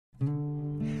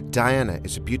Diana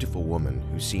is a beautiful woman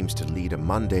who seems to lead a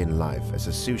mundane life as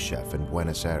a sous-chef in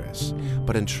Buenos Aires,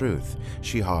 but in truth,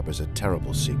 she harbors a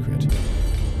terrible secret.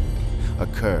 A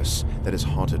curse that has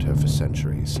haunted her for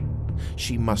centuries.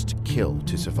 She must kill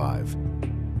to survive.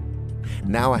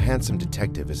 Now a handsome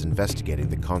detective is investigating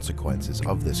the consequences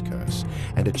of this curse,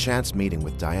 and a chance meeting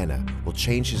with Diana will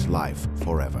change his life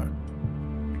forever.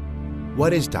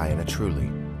 What is Diana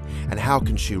truly? And how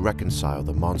can she reconcile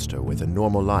the monster with a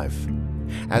normal life?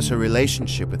 As her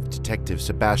relationship with Detective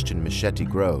Sebastian Machete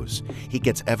grows, he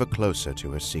gets ever closer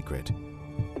to her secret.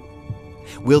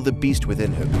 Will the beast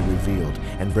within her be revealed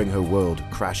and bring her world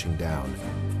crashing down?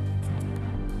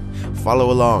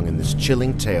 Follow along in this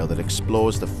chilling tale that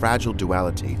explores the fragile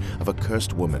duality of a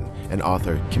cursed woman and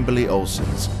author Kimberly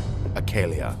Olsen's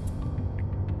Accalia.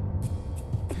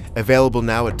 Available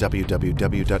now at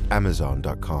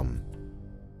www.amazon.com.